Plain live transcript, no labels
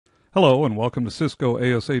Hello and welcome to Cisco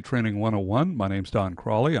ASA Training 101. My name's Don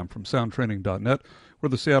Crawley. I'm from soundtraining.net. We're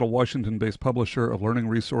the Seattle, Washington-based publisher of learning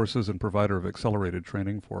resources and provider of accelerated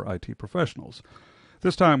training for IT professionals.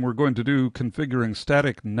 This time we're going to do configuring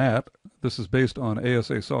static NAT. This is based on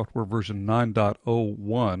ASA software version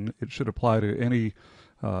 9.01. It should apply to any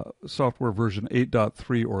software version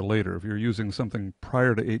 8.3 or later. If you're using something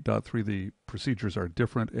prior to 8.3, the procedures are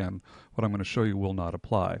different, and what I'm going to show you will not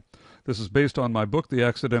apply. This is based on my book, The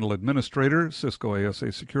Accidental Administrator, Cisco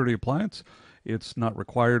ASA Security Appliance. It's not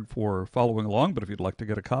required for following along, but if you'd like to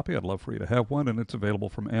get a copy, I'd love for you to have one, and it's available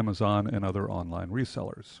from Amazon and other online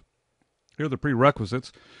resellers. Here are the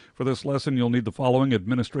prerequisites. For this lesson, you'll need the following: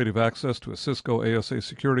 administrative access to a Cisco ASA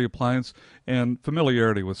security appliance and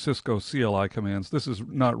familiarity with Cisco CLI commands. This is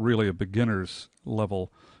not really a beginner's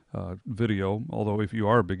level video, although if you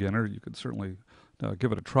are a beginner, you could certainly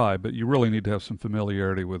give it a try, but you really need to have some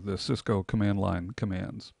familiarity with the Cisco command line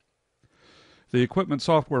commands. The equipment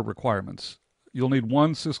software requirements. You'll need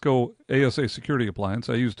one Cisco ASA security appliance.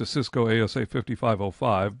 I used a Cisco ASA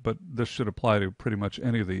 5505, but this should apply to pretty much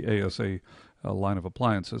any of the ASA line of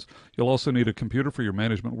appliances. You'll also need a computer for your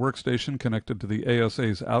management workstation connected to the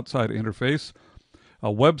ASA's outside interface, a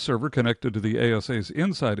web server connected to the ASA's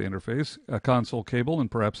inside interface, a console cable, and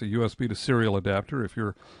perhaps a USB to serial adapter if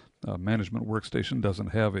your management workstation doesn't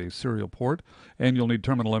have a serial port, and you'll need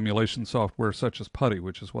terminal emulation software such as PuTTY,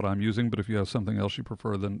 which is what I'm using, but if you have something else you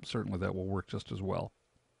prefer, then certainly that will work just as well.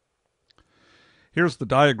 Here's the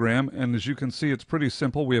diagram, and as you can see, it's pretty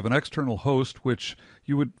simple. We have an external host, which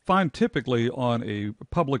you would find typically on a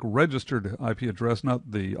public registered IP address,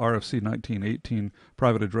 not the RFC 1918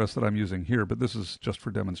 private address that I'm using here, but this is just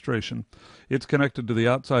for demonstration. It's connected to the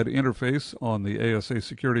outside interface on the ASA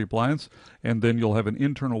security appliance, and then you'll have an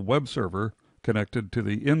internal web server connected to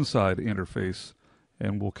the inside interface,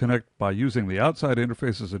 and we'll connect by using the outside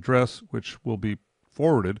interface's address, which will be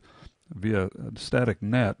forwarded via static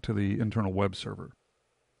NAT to the internal web server.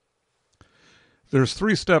 There's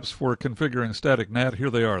 3 steps for configuring static NAT. Here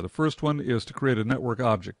they are. The first one is to create a network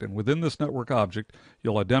object, and within this network object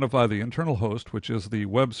you'll identify the internal host, which is the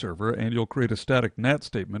web server, and you'll create a static NAT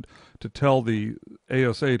statement to tell the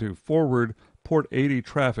ASA to forward port 80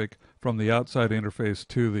 traffic from the outside interface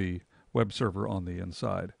to the web server on the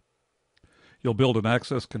inside. You'll build an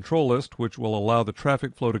access control list, which will allow the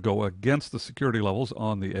traffic flow to go against the security levels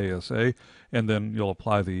on the ASA, and then you'll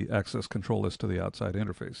apply the access control list to the outside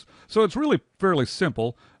interface. So it's really fairly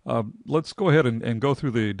simple. Let's go ahead and go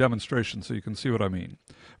through the demonstration so you can see what I mean.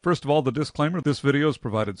 First of all, the disclaimer: this video is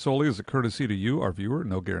provided solely as a courtesy to you, our viewer,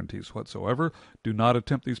 no guarantees whatsoever. Do not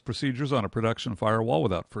attempt these procedures on a production firewall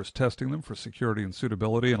without first testing them for security and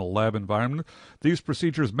suitability in a lab environment. These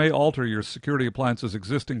procedures may alter your security appliance's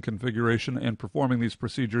existing configuration, and performing these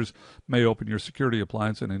procedures may open your security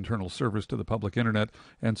appliance and internal servers to the public internet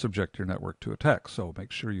and subject your network to attack. So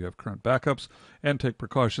make sure you have current backups and take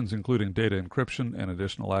precautions, including data encryption and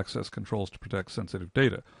additional access controls to protect sensitive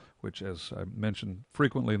data, which, as I mentioned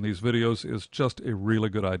frequently in these videos, is just a really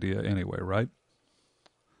good idea anyway, right?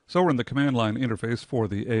 So we're in the command line interface for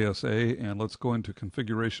the ASA, and let's go into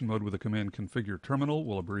configuration mode with the command configure terminal.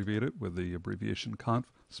 We'll abbreviate it with the abbreviation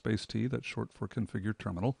conf space T, that's short for configure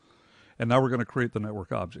terminal. And now we're going to create the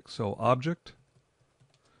network object. So object,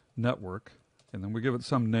 network, and then we give it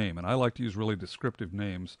some name. And I like to use really descriptive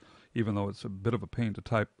names, even though it's a bit of a pain to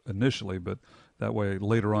type initially, but that way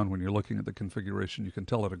later on when you're looking at the configuration, you can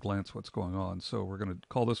tell at a glance what's going on. So we're going to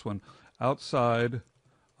call this one outside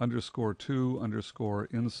 _to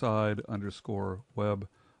 _inside _web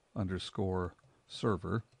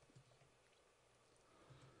 _server.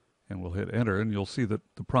 And we'll hit enter, and you'll see that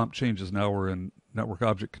the prompt changes. Now we're in network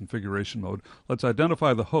object configuration mode. Let's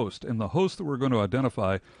identify the host, and the host that we're going to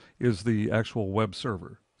identify is the actual web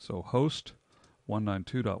server. So host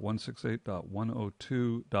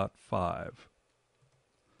 192.168.102.5.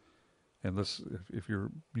 And this, if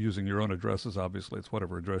you're using your own addresses, obviously it's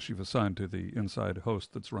whatever address you've assigned to the inside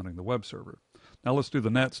host that's running the web server. Now let's do the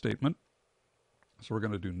NAT statement. So we're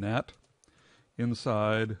going to do NAT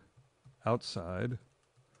inside, outside,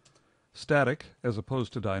 static as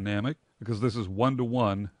opposed to dynamic, because this is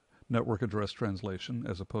one-to-one network address translation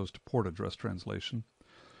as opposed to port address translation.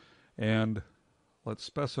 And let's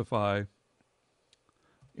specify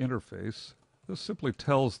interface. This simply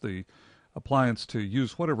tells the appliance to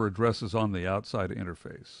use whatever address is on the outside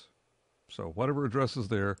interface. So whatever address is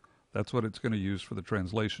there, that's what it's going to use for the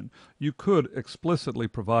translation. You could explicitly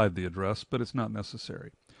provide the address, but it's not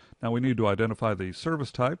necessary. Now we need to identify the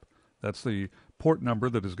service type. That's the port number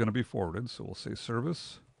that is going to be forwarded. So we'll say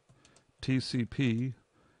service TCP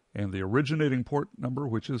and the originating port number,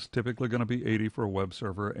 which is typically going to be 80 for a web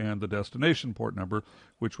server, and the destination port number,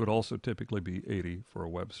 which would also typically be 80 for a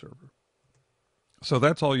web server. So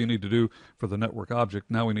that's all you need to do for the network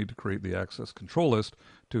object. Now we need to create the access control list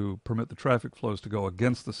to permit the traffic flows to go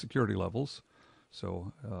against the security levels.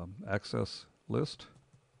 So access list.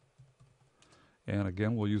 And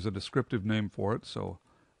again, we'll use a descriptive name for it. So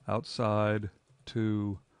outside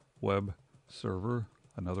to web server.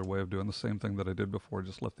 Another way of doing the same thing that I did before,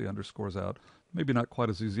 just left the underscores out. Maybe not quite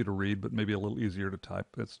as easy to read, but maybe a little easier to type.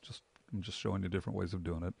 I'm just showing you different ways of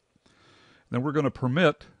doing it. Then we're going to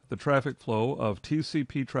permit the traffic flow of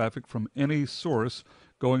TCP traffic from any source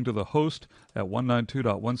going to the host at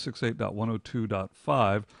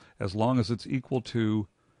 192.168.102.5 as long as it's equal to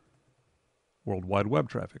World Wide Web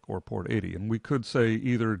traffic, or port 80. And we could say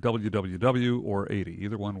either www or 80.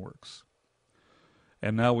 Either one works.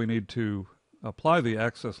 And now we need to apply the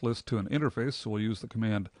access list to an interface, so we'll use the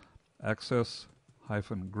command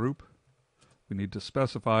access-group. We need to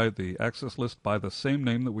specify the access list by the same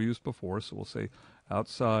name that we used before, so we'll say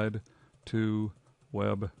outside to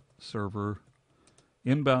web server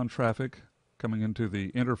inbound traffic coming into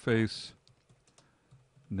the interface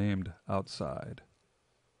named outside.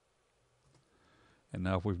 And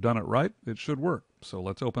now if we've done it right, it should work. So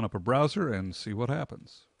let's open up a browser and see what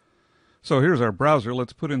happens. So here's our browser.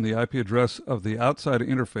 Let's put in the IP address of the outside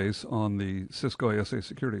interface on the Cisco ASA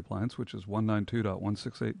security appliance, which is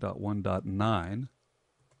 192.168.1.9. And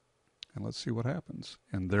let's see what happens.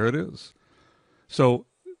 And there it is. So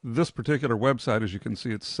this particular website, as you can see,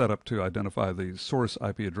 it's set up to identify the source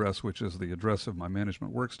IP address, which is the address of my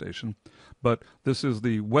management workstation. But this is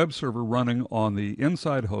the web server running on the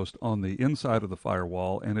inside host on the inside of the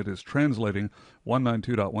firewall, and it is translating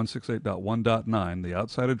 192.168.1.9, the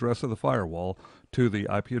outside address of the firewall, to the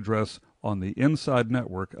IP address on the inside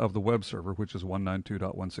network of the web server, which is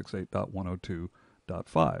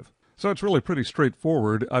 192.168.102.5. So it's really pretty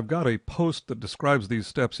straightforward. I've got a post that describes these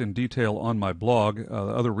steps in detail on my blog.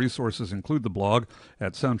 Other resources include the blog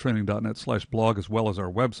at soundtraining.net/blog, as well as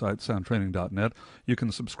our website, soundtraining.net. You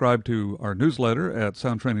can subscribe to our newsletter at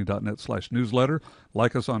soundtraining.net/newsletter.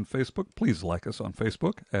 Like us on Facebook. Please like us on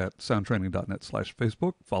Facebook at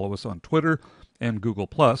soundtraining.net/Facebook. Follow us on Twitter and Google+.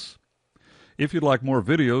 If you'd like more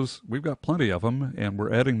videos, we've got plenty of them, and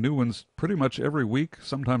we're adding new ones pretty much every week,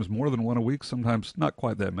 sometimes more than one a week, sometimes not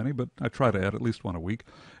quite that many, but I try to add at least one a week.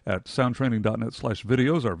 At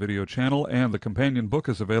soundtraining.net/videos, our video channel, and the companion book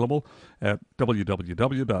is available at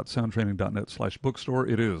www.soundtraining.net/bookstore.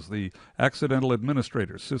 It is the Accidental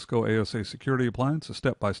Administrator Cisco ASA Security Appliance, a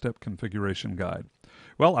step-by-step configuration guide.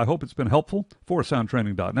 Well, I hope it's been helpful. For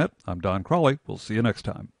soundtraining.net, I'm Don Crawley. We'll see you next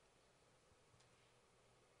time.